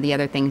upon some of the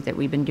other things that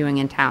we've been doing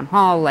in town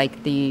hall,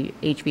 like the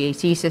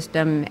HVAC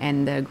system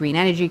and the green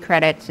energy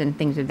credits and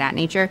things of that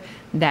nature,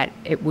 that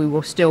we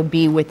will still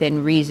be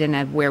within reason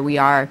of where we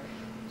are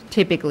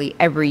typically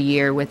every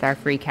year with our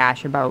free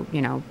cash, about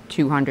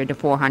 $200,000 to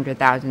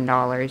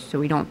 $400,000. So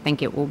we don't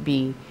think it will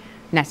be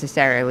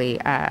necessarily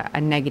a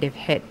negative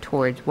hit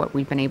towards what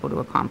we've been able to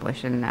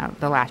accomplish in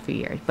the last few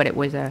years. But it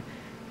was a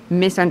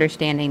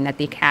misunderstanding that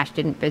the cash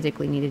didn't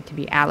physically needed to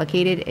be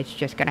allocated. It's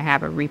just going to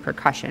have a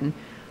repercussion,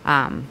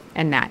 and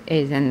that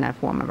is in the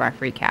form of our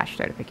free cash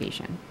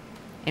certification.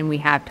 And we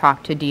have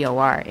talked to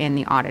DOR and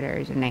the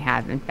auditors, and they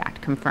have in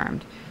fact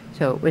confirmed.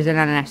 So it was an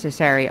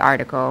unnecessary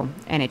article,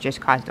 and it just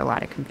caused a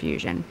lot of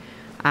confusion.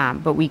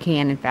 But we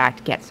can in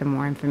fact get some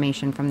more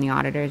information from the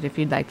auditors if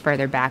you'd like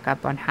further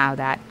backup on how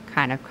that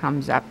kind of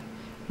comes up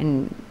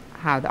and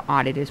how the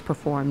audit is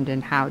performed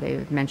and how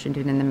they've mentioned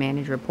it in the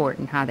manager report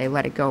and how they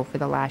let it go for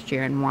the last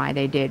year and why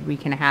they did. We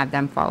can have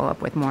them follow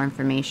up with more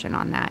information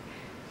on that.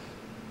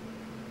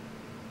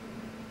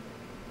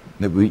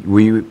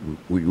 We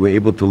were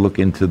able to look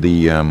into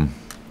the,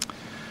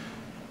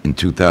 in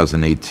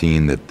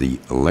 2018, that the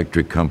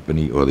electric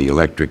company or the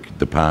electric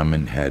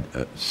department had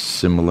a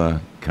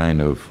similar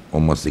kind of,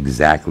 almost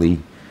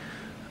exactly,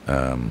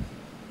 I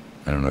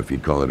don't know if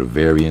you'd call it a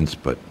variance,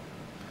 but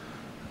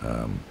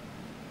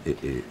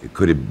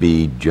could it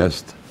be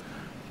just,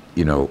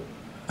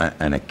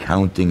 an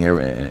accounting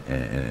error,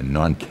 a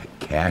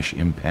non-cash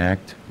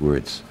impact, where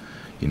it's,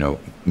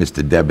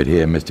 Mr. Debit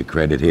here, Mr.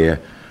 Credit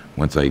here,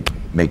 once I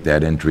make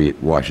that entry,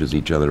 it washes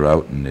each other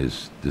out and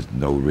there's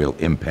no real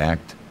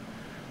impact?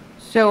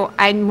 So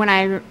when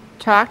I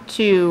talked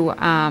to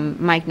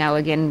Mike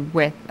Nelligan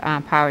with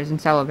Powers and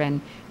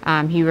Sullivan,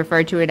 he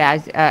referred to it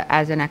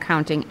as an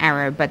accounting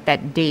error, but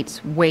that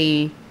dates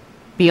way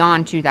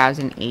beyond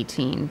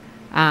 2018,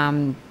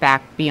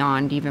 back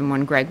beyond even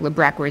when Greg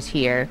LeBrecq was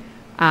here.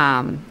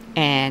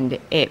 And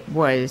it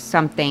was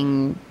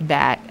something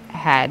that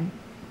had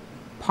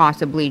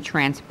possibly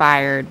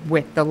transpired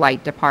with the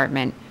light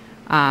department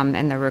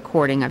and the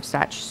recording of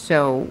such.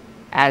 So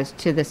as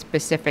to the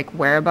specific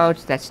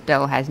whereabouts, that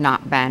still has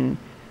not been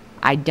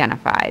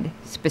identified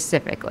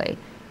specifically.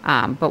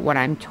 But what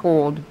I'm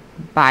told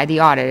by the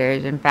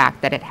auditors, in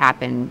fact, that it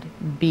happened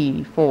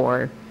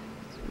before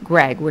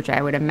Greg, which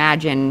I would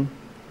imagine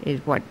is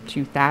what,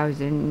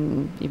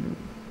 2000, even,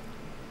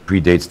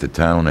 Predates the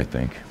town, I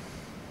think.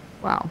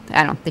 well,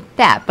 I don't think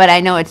that, but I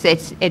know it's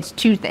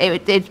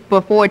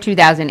before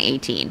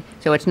 2018.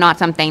 So it's not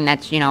something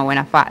that's, in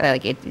a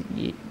like it's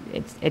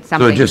So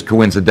something. it's just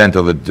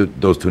coincidental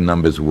that those two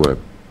numbers were,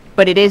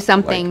 But it is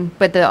something,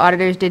 but the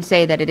auditors did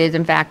say that it is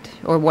in fact,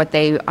 or what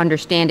they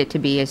understand it to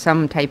be, is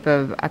some type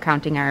of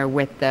accounting error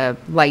with the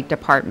light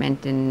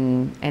department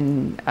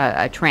and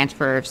a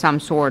transfer of some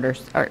sort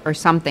or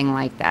something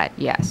like that,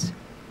 yes.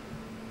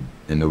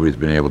 and nobody's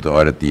been able to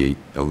audit the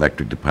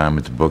electric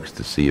department's books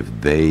to see if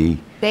they,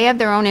 They have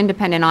their own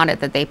independent audit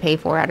that they pay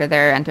for out of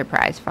their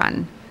enterprise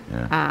fund.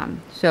 Yeah.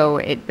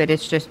 But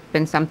it's just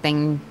been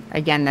something,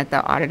 again, that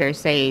the auditors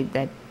say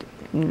that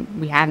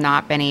we have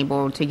not been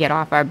able to get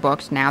off our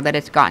books now that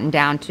it's gotten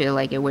down to,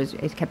 like,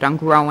 it's kept on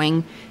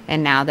growing,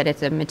 and now that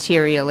it's a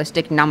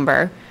materialistic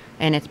number,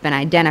 and it's been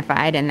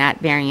identified, and that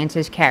variance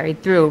is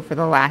carried through for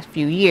the last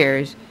few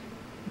years,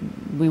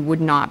 we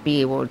would not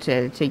be able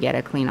to get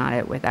a clean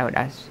audit without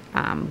us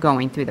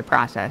going through the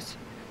process.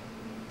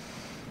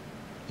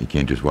 you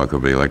can't just walk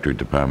over to the electric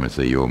department and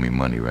say, you owe me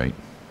money, right?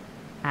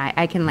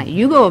 I can let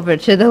you go over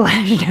to the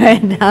left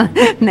right now,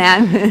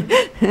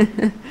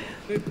 ma'am.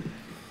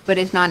 But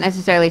it's not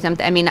necessarily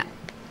something, I mean,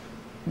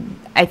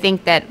 I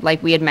think that,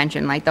 like we had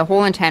mentioned, like, the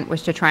whole intent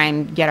was to try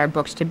and get our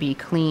books to be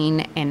clean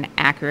and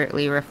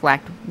accurately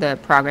reflect the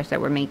progress that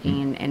we're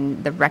making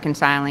and the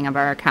reconciling of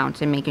our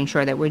accounts and making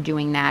sure that we're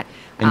doing that.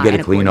 And get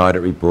a clean according-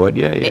 audit report,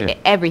 yeah.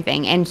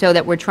 Everything, and so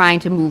that we're trying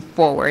to move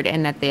forward,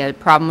 and that the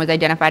problem was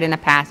identified in the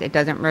past. It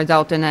doesn't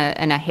result in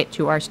a hit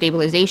to our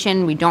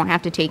stabilization. We don't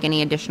have to take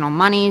any additional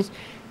monies.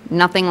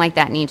 Nothing like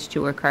that needs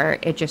to occur.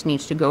 It just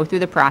needs to go through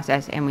the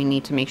process, and we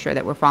need to make sure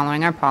that we're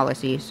following our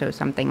policies so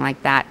something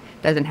like that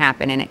doesn't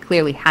happen, and it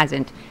clearly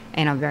hasn't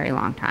in a very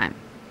long time.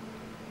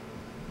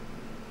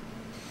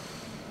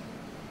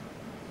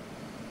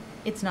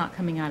 It's not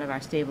coming out of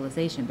our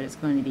stabilization, but it's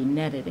going to be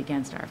netted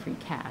against our free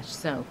cash,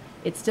 so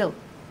it's still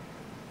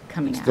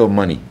coming out. Still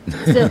money.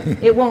 Still,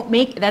 it won't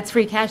make, that's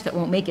free cash that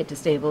won't make it to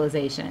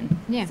stabilization.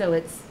 Yeah. So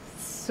it's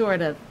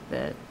sort of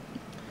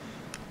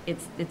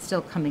it's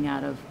still coming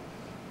out of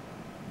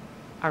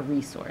our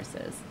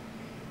resources.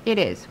 It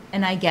is.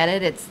 And I get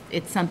it,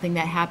 it's something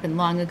that happened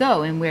long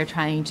ago, and we're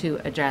trying to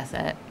address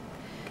it.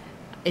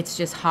 It's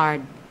just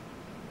hard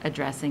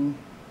addressing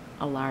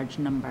a large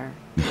number.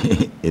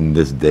 In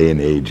this day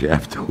and age,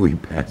 after we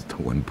passed the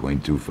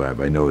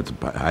 1.25, I know it's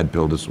a hard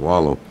pill to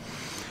swallow,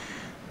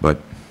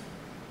 but,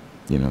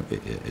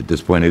 at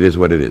this point, it is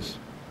what it is,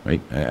 right?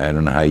 I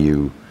don't know how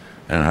you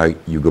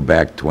go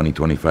back 20,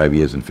 25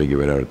 years and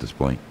figure it out at this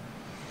point.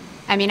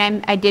 I mean,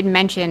 I did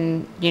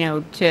mention,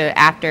 to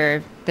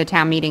after the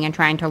town meeting and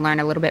trying to learn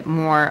a little bit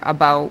more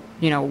about,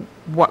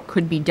 what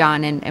could be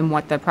done and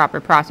what the proper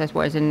process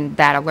was, and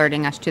that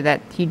alerting us to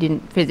that he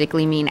didn't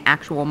physically mean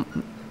actual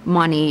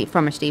money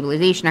from a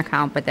stabilization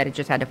account, but that it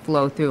just had to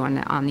flow through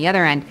on the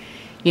other end.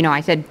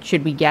 I said,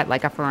 should we get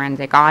like a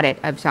forensic audit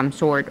of some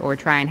sort, or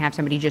try and have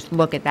somebody just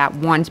look at that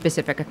one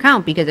specific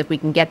account? Because if we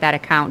can get that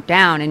account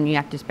down and you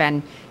have to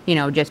spend,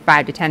 just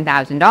 $5,000 to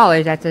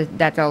 $10,000,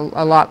 that's a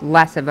lot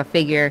less of a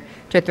figure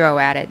to throw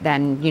at it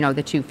than, the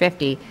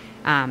 $250.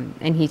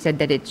 And he said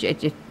that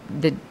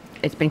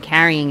it's been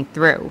carrying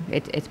through.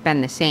 It's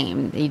been the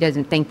same. He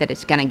doesn't think that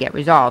it's going to get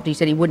resolved. He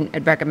said he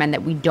wouldn't recommend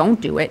that we don't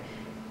do it,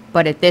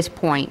 but at this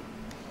point,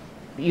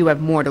 you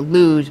have more to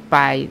lose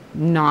by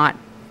not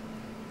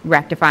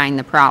rectifying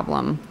the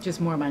problem Just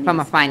more money. from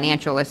to a spend.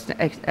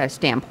 financial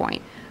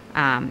standpoint.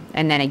 And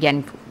then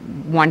again,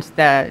 once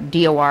the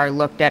DOR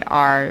looked at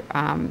our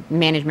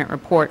management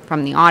report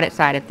from the audit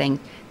side of things,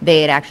 they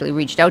had actually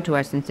reached out to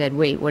us and said,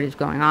 wait, what is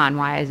going on?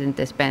 Why hasn't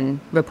this been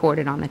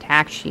reported on the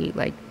tax sheet,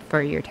 like,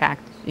 for your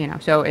tax,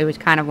 So it was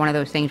kind of one of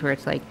those things where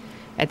it's like,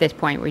 at this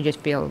point, we just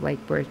feel like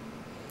we're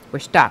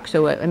stuck.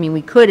 So, I mean,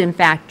 we could, in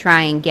fact,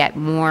 try and get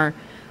more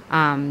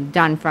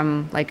done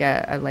from like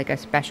a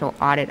special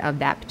audit of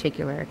that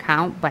particular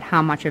account, but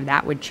how much of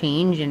that would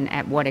change and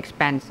at what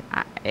expense,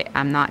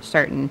 I'm not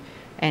certain.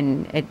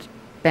 And it's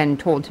been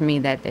told to me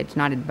that it's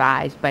not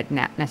advised, but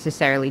not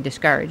necessarily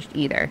discouraged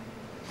either.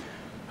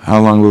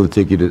 How long will it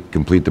take you to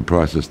complete the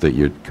process that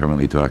you're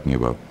currently talking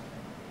about?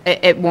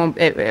 It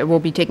will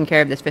be taken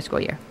care of this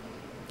fiscal year.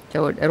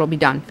 So it'll be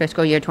done.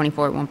 Fiscal year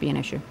 '24, it won't be an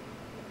issue.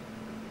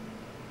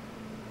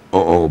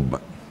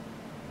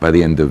 By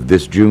the end of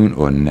this June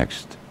or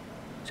next?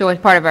 So as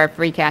part of our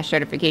free cash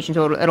certification,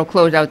 so it'll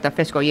close out the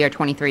fiscal year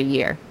 '23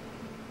 year.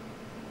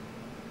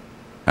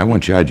 I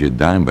won't charge you a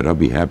dime, but I'll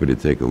be happy to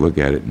take a look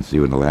at it and see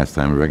when the last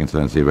time we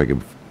reconciled and see if I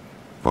can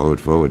follow it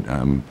forward.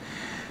 I'm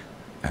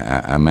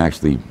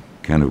actually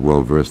kind of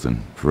well-versed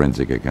in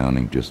forensic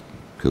accounting just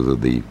because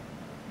of the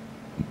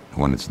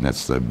hornet's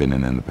nests I've been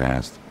in the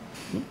past.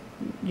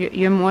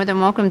 You're more than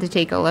welcome to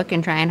take a look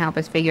and try and help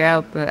us figure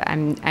out, but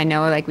I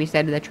know, like we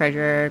said, the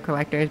treasurer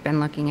collector has been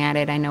looking at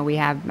it. I know we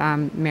have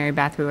Mary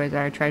Beth, who is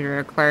our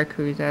treasurer clerk,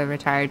 who's a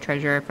retired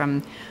treasurer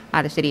from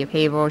the city of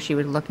Haverhill. She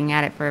was looking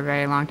at it for a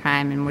very long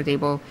time and was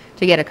able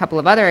to get a couple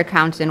of other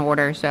accounts in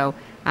order. So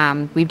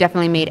we've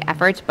definitely made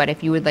efforts, but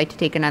if you would like to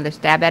take another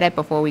stab at it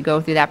before we go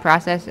through that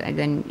process,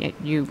 then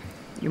you're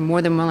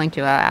more than willing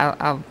to.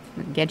 I'll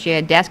get you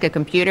a desk, a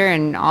computer,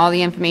 and all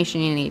the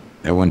information you need.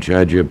 I won't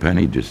charge you a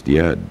penny, just,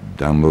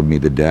 download me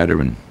the data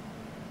and,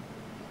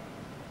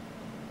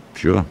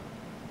 sure.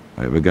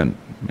 I've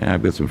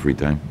got some free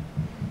time.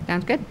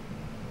 Sounds good.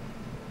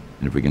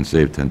 And if we can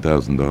save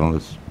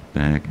 $10,000,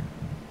 heck.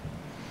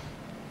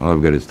 All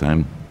I've got is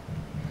time.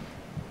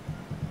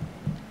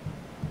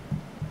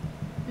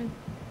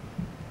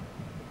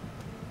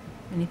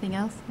 Anything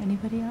else?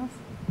 Anybody else?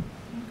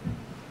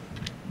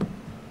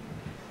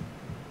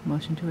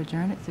 Motion to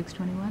adjourn at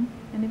 6:21.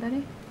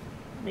 Anybody?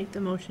 Make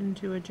the motion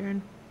to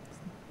adjourn.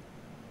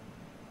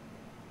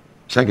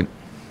 Second.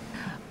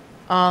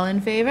 All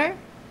in favor?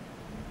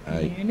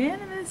 Aye.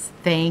 Unanimous.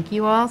 Thank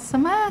you all so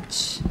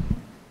much.